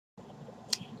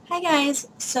Hi guys,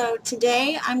 so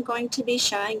today I'm going to be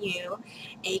showing you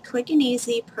a quick and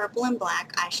easy purple and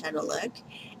black eyeshadow look,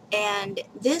 and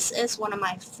this is one of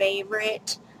my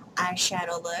favorite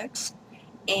eyeshadow looks,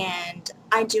 and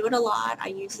I do it a lot, I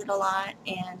use it a lot,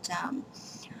 and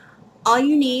all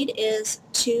you need is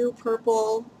two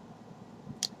purple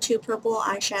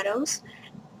eyeshadows,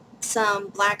 some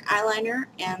black eyeliner,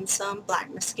 and some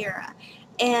black mascara.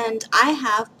 And I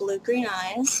have blue-green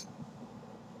eyes.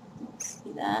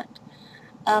 See that?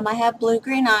 I have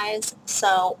blue-green eyes,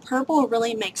 so purple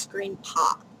really makes green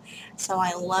pop. So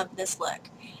I love this look.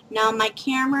 Now my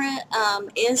camera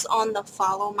is on the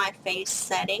follow my face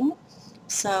setting,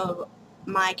 so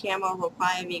my camera will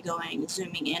probably be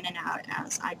zooming in and out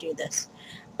as I do this.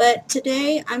 But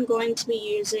today I'm going to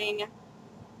be using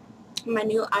my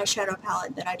new eyeshadow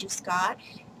palette that I just got,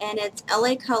 and it's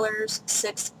LA Colors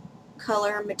 6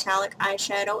 color metallic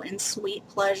eyeshadow in Sweet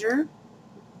Pleasure.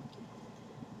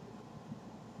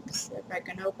 Let's see if I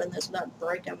can open this without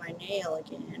breaking my nail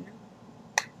again.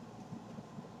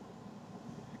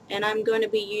 And I'm going to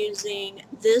be using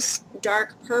this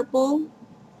dark purple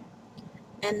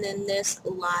and then this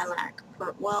lilac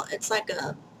purple. Well, it's like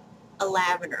a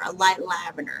lavender, a light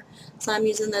lavender. So I'm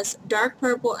using this dark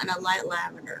purple and a light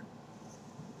lavender.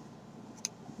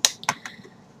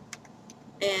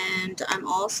 And I'm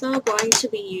also going to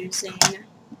be using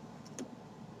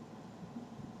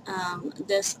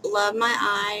this Love My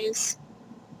Eyes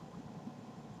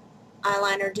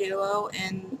eyeliner duo,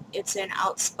 and it's in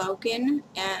Outspoken,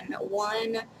 and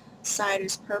one side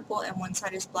is purple and one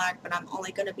side is black, but I'm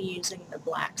only going to be using the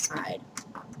black side.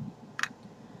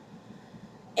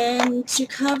 And to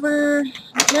cover,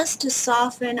 just to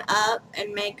soften up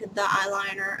and make the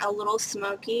eyeliner a little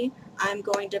smoky, I'm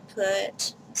going to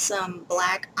put some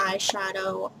black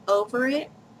eyeshadow over it.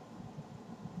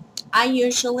 I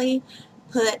usually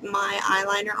put my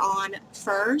eyeliner on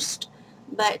first,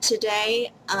 but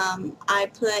today I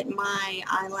put my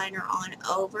eyeliner on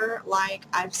over like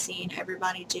I've seen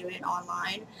everybody do it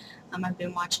online. I've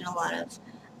been watching a lot of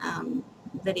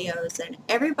videos, and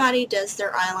everybody does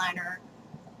their eyeliner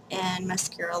and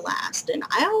mascara last, and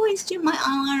I always do my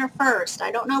eyeliner first.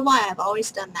 I don't know why, I've always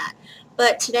done that,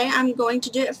 but today I'm going to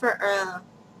do it for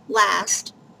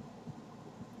last.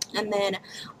 And then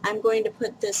I'm going to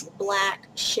put this black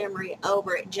shimmery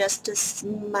over it just to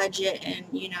smudge it and,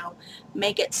 you know,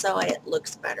 make it so it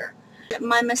looks better.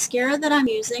 My mascara that I'm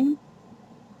using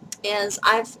is,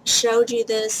 I've showed you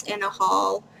this in a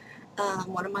haul,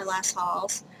 one of my last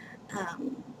hauls.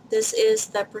 This is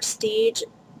the Prestige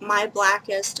My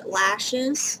Blackest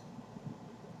Lashes,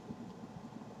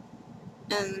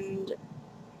 and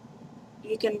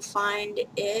you can find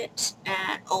it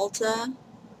at Ulta.com.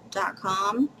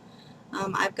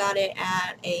 I've got it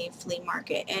at a flea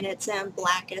market, and it's in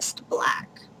Blackest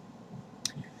Black.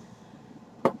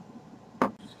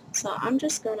 So I'm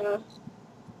just going to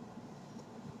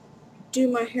do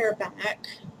my hair back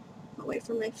away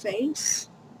from my face.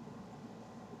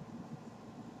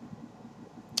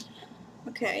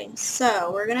 Okay,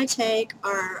 so we're going to take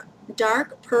our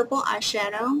dark purple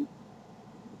eyeshadow,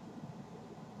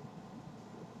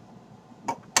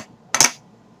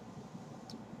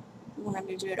 we're going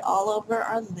to do it all over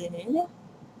our lid.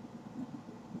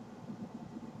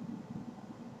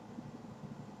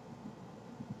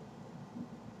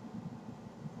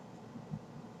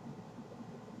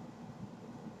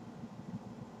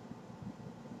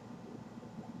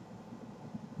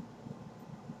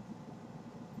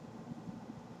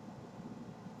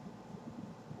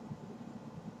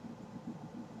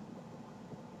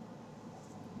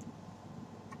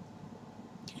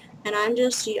 And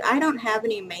I don't have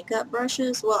any makeup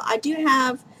brushes. Well, I do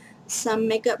have some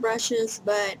makeup brushes,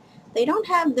 but they don't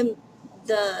have the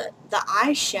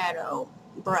eyeshadow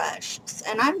brush,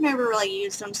 and I've never really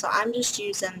used them, so I'm just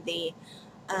using the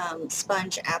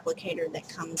sponge applicator that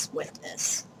comes with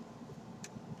this.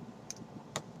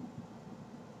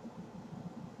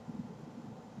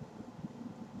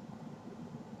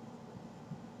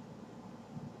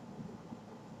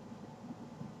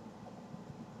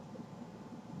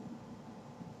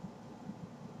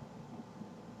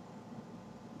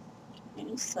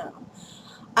 Okay, so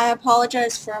I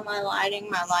apologize for my lighting.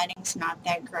 My lighting's not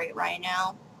that great right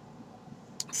now,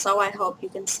 so I hope you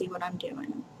can see what I'm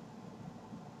doing.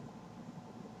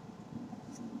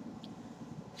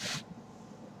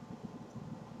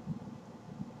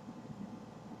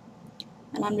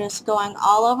 And I'm just going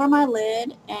all over my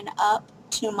lid and up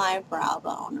to my brow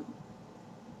bone.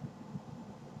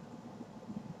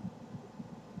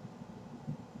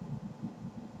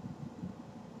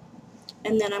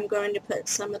 And then I'm going to put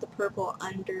some of the purple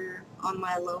under on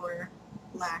my lower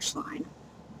lash line.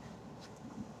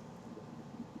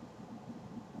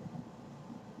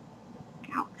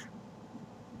 Ouch.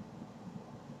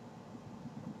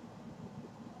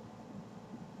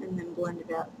 And then blend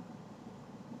it up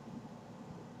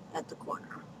at the corner.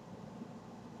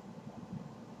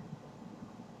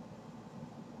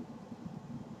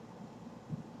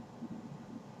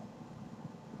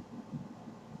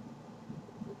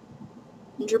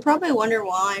 And you're probably wondering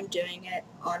why I'm doing it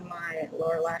on my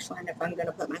lower lash line if I'm going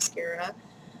to put mascara,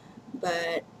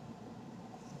 but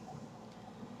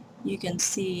you can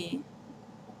see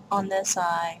on this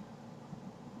eye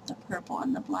the purple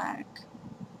and the black.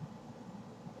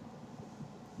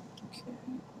 Okay.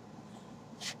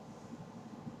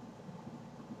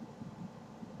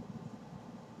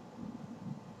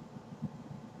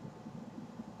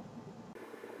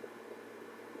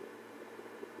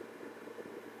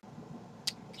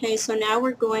 Okay, so now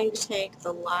we're going to take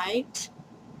the light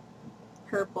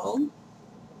purple.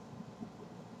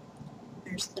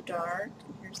 Here's the dark,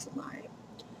 and here's the light.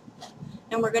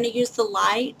 And we're going to use the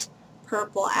light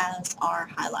purple as our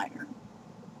highlighter.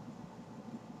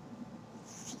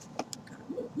 Gotta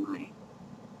move my...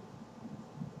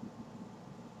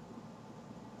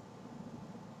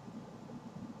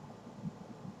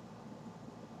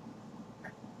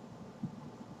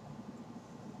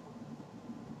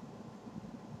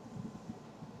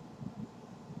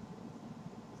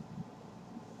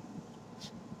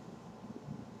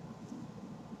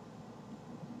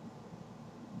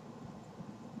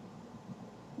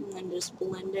 and then just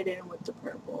blend it in with the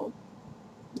purple,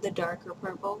 the darker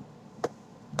purple.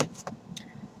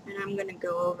 And I'm going to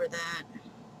go over that,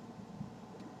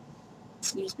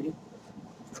 excuse me,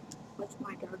 with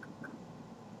my darker purple.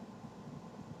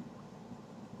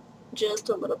 Just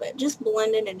a little bit, just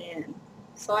blending it in.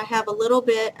 So I have a little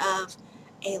bit of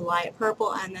a light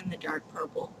purple and then the dark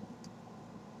purple.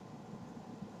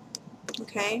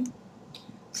 Okay,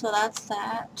 so that's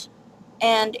that.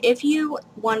 And if you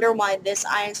wonder why this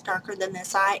eye is darker than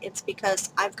this eye, it's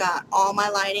because I've got all my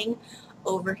lighting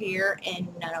over here and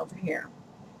none over here.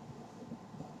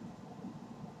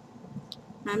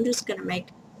 I'm just going to make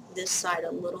this side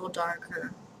a little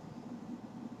darker.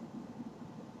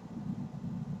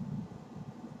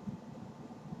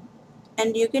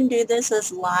 And you can do this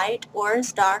as light or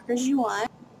as dark as you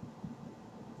want.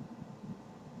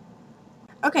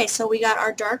 Okay, so we got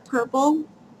our dark purple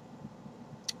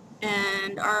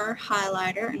and our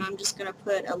highlighter, and I'm just going to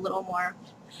put a little more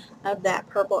of that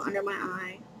purple under my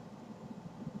eye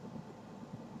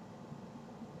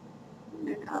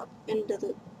and up into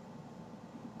the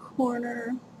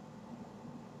corner,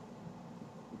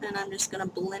 and I'm just going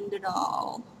to blend it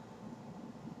all.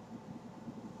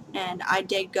 And I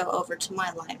did go over to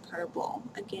my light purple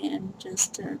again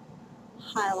just to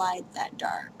highlight that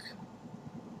dark.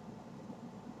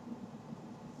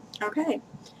 Okay,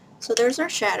 so there's our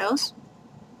shadows.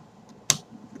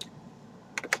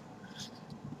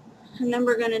 And then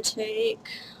we're going to take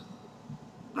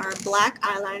our black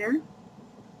eyeliner.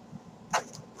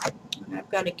 And I've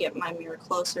got to get my mirror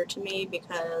closer to me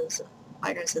because,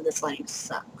 like I said, this lighting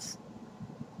sucks.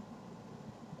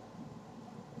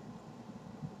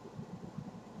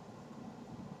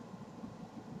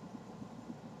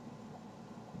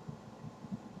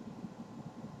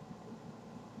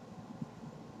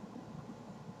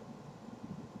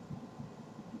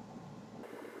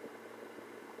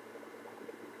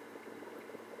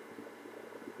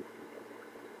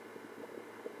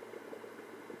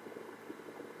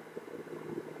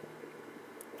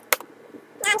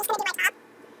 Now I'm just going to do my top.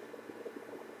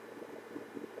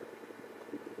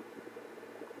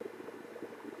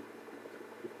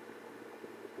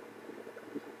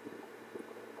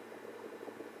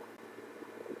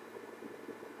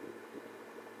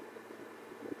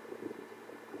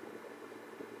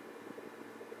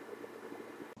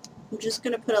 I'm just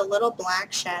going to put a little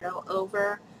black shadow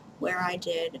over where I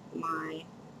did my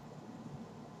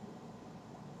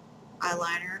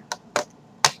eyeliner,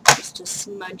 just to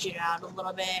smudge it out a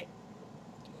little bit.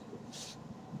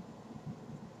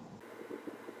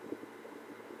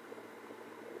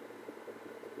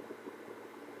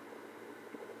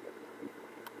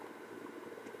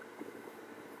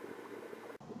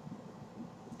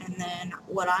 And then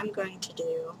what I'm going to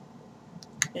do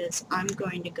is I'm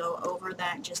going to go over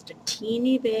that just a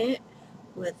teeny bit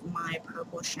with my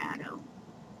purple shadow.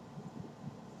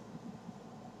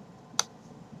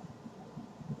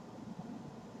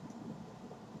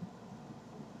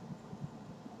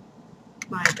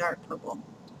 My dark purple.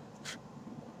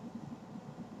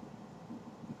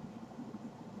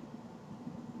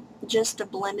 Just to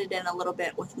blend it in a little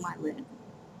bit with my lid.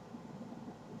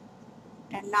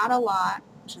 and not a lot,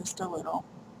 just a little.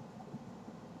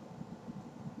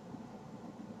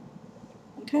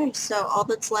 Okay, so all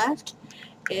that's left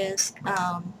is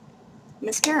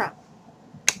mascara.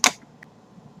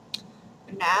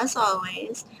 And as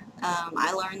always,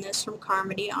 I learned this from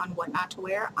Carmody on what not to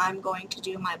wear. I'm going to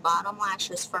do my bottom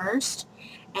lashes first,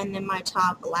 and then my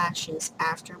top lashes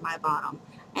after my bottom.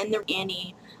 And there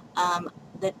any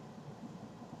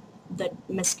the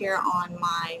mascara on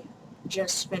my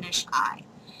just finished eye.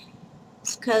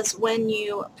 Because when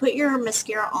you put your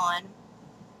mascara on,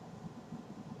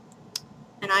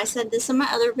 and I said this in my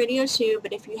other video too,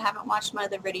 but if you haven't watched my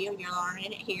other video, you're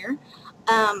learning it here.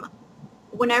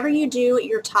 Whenever you do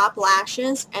your top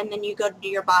lashes and then you go to do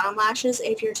your bottom lashes,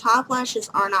 if your top lashes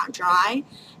are not dry,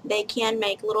 they can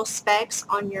make little specks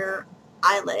on your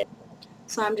eyelid.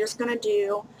 So I'm just going to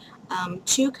do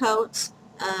 2 coats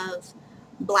of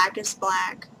Blackest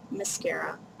Black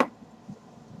mascara.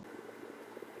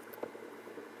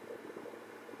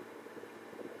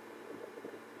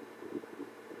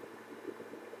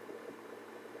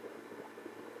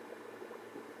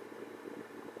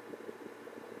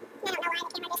 I don't know why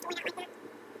the camera just went out like that.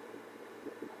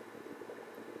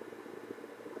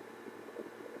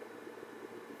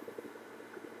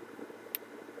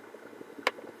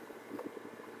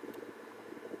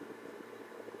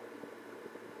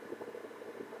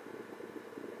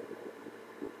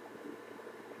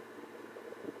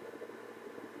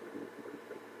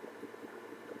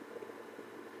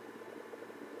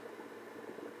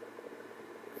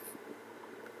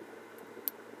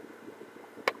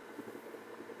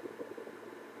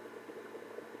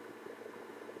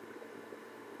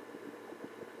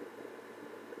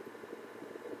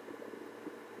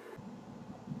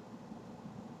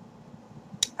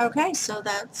 Okay, so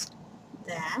that's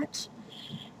that.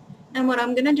 And what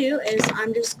I'm going to do is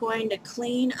I'm just going to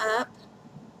clean up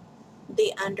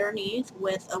the underneath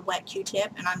with a wet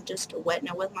Q-tip, and I'm just wetting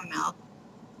it with my mouth.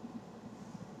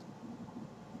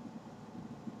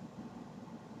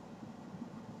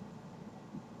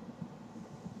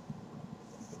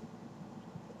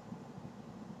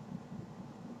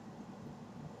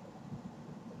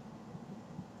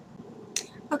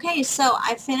 Okay, so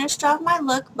I finished off my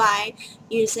look by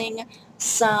using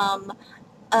some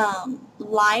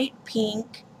light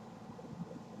pink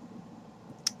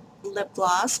lip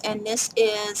gloss, and this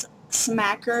is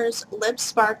Smacker's Lip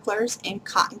Sparklers in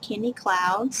Cotton Candy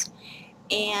Clouds,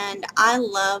 and I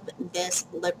love this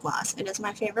lip gloss. It is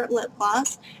my favorite lip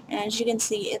gloss, and as you can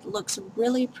see, it looks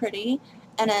really pretty,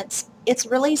 and it's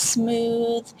really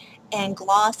smooth and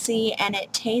glossy, and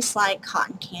it tastes like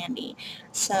cotton candy,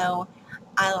 so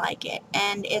I like it,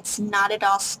 and it's not at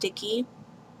all sticky,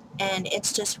 and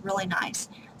it's just really nice.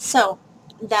 So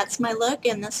that's my look,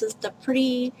 and this is the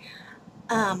pretty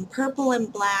purple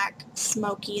and black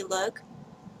smoky look.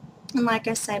 And like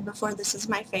I said before, this is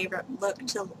my favorite look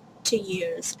to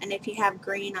use. And if you have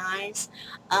green eyes,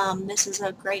 this is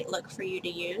a great look for you to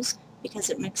use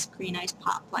because it makes green eyes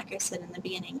pop, like I said in the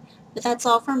beginning. But that's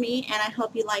all for me, and I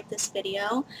hope you liked this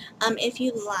video. If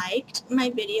you liked my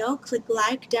video, click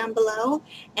like down below,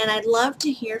 and I'd love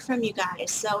to hear from you guys.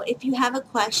 So if you have a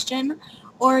question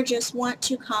or just want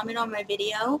to comment on my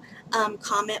video,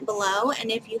 comment below. And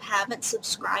if you haven't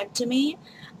subscribed to me,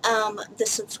 the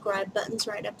subscribe button's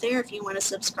right up there if you want to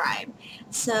subscribe.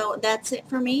 So that's it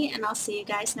for me, and I'll see you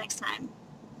guys next time.